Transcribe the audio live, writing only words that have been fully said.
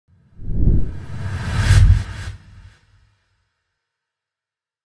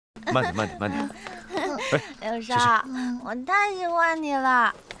慢点，慢点，慢点。哎，刘少，我太喜欢你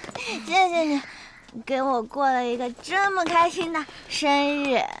了，谢谢你，给我过了一个这么开心的生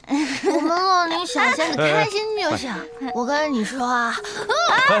日。我们梦里想象的开心就行。我跟你说啊，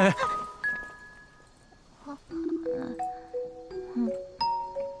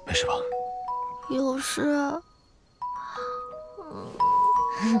没事吧？有事。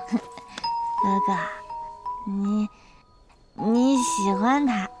哥哥，你喜欢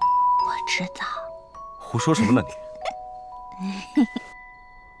他，我知道。胡说什么呢你？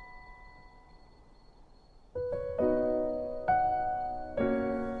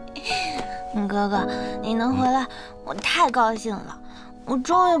哥哥，你能回来，我太高兴了。我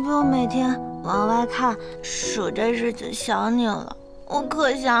终于不用每天往外看，数着日子想你了。我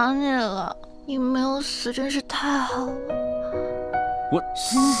可想你了。你没有死，真是太好了。我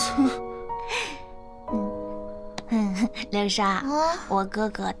刘少，我哥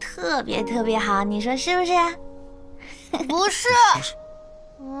哥特别好，你说是不是？不是。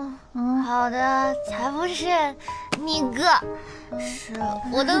好的才不是你哥，是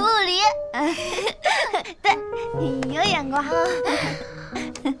我的陆离。对，你有眼光。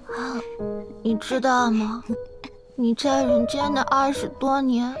你知道吗？你在人间的20多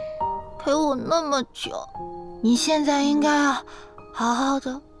年，陪我那么久，你现在应该要好好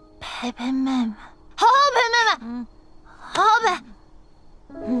的陪妹妹，好好陪妹妹，好好陪。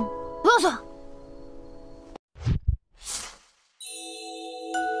不用说。